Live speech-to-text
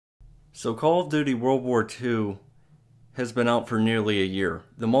So Call of Duty World War II has been out for nearly a year.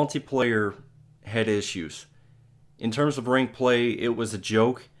 The multiplayer had issues. In terms of ranked play, it was a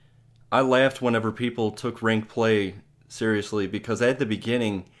joke. I laughed whenever people took ranked play seriously because at the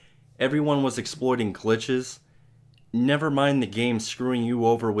beginning, everyone was exploiting glitches. Never mind the game screwing you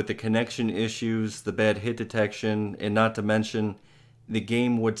over with the connection issues, the bad hit detection, and not to mention, the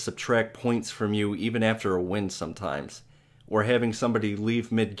game would subtract points from you even after a win sometimes. Or having somebody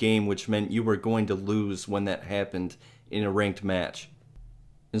leave mid-game, which meant you were going to lose when that happened in a ranked match.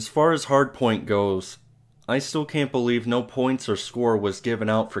 As far as hardpoint goes, I still can't believe no points or score was given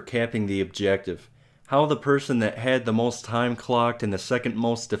out for capping the objective. How the person that had the most time clocked and the second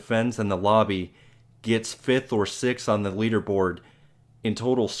most defense in the lobby gets 5th or 6th on the leaderboard in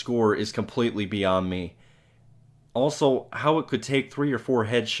total score is completely beyond me. Also, how it could take 3 or 4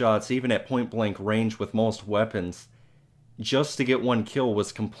 headshots even at point blank range with most weapons just to get 1 kill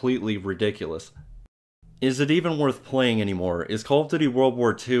was completely ridiculous. Is it even worth playing anymore? Is Call of Duty World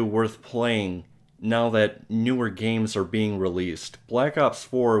War II worth playing now that newer games are being released? Black Ops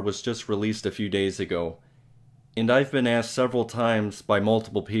 4 was just released a few days ago, and I've been asked several times by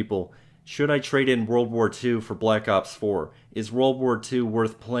multiple people, should I trade in World War II for Black Ops 4? Is World War II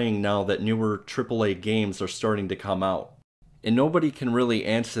worth playing now that newer AAA games are starting to come out? And nobody can really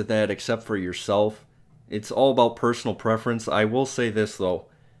answer that except for yourself. It's all about personal preference. I will say this though,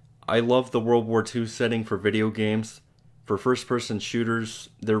 I love the World War II setting for video games. For first-person shooters,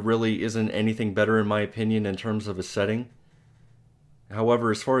 there really isn't anything better in my opinion in terms of a setting.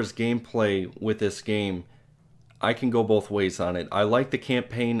 However, as far as gameplay with this game, I can go both ways on it. I like the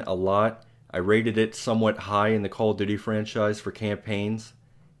campaign a lot. I rated it somewhat high in the Call of Duty franchise for campaigns.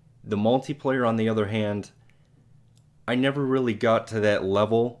 The multiplayer, on the other hand, I never really got to that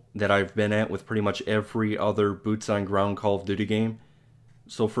level that I've been at with pretty much every other boots-on-ground Call of Duty game.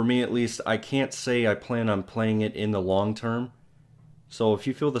 So for me at least, I can't say I plan on playing it in the long term. So if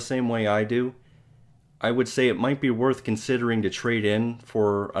you feel the same way I do, I would say it might be worth considering to trade in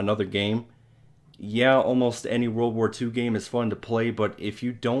for another game. Yeah, almost any World War II game is fun to play, but if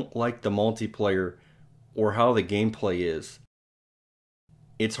you don't like the multiplayer or how the gameplay is,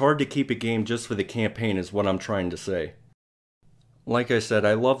 it's hard to keep a game just for the campaign is what I'm trying to say. Like I said,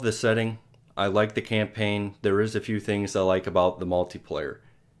 I love the setting. I like the campaign. There is a few things I like about the multiplayer.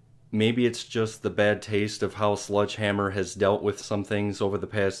 Maybe it's just the bad taste of how Sledgehammer has dealt with some things over the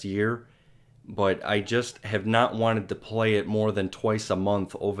past year, but I just have not wanted to play it more than twice a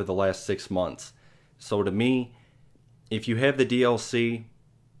month over the last 6 months. So to me, if you have the DLC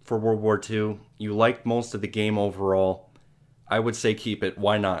for World War II, you liked most of the game overall, I would say keep it.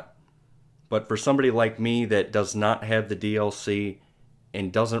 Why not? But for somebody like me that does not have the DLC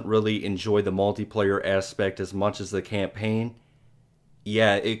and doesn't really enjoy the multiplayer aspect as much as the campaign,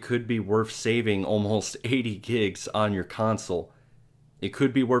 yeah, it could be worth saving almost 80 gigs on your console. It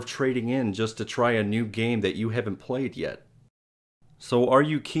could be worth trading in just to try a new game that you haven't played yet. So are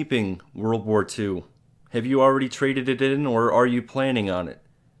you keeping World War II? Have you already traded it in, or are you planning on it?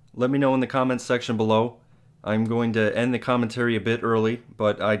 Let me know in the comments section below. I'm going to end the commentary a bit early,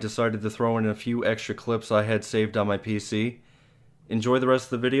 but I decided to throw in a few extra clips I had saved on my PC. Enjoy the rest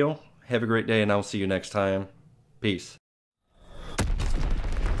of the video, have a great day, and I'll see you next time. Peace.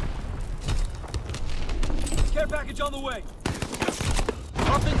 Care package on the way.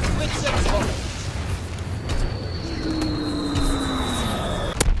 Up in split second.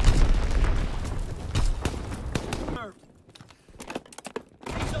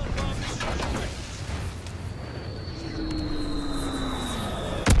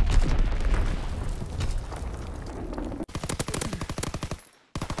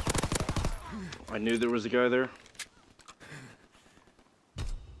 I knew there was a guy there.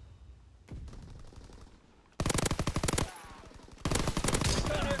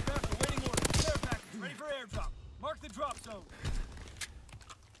 Got aircraft awaiting orders. Care package ready for airdrop. Mark the drop zone.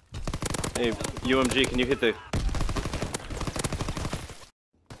 Hey, UMG, can you hit the...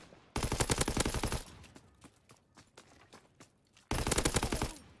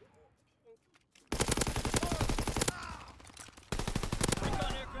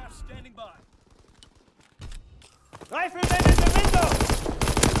 Recon aircraft standing by. Riflemen in the window!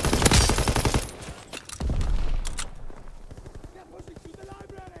 They're pushing to the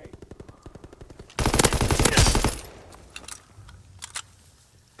library!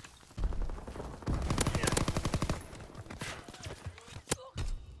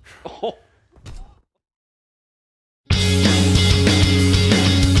 Oh!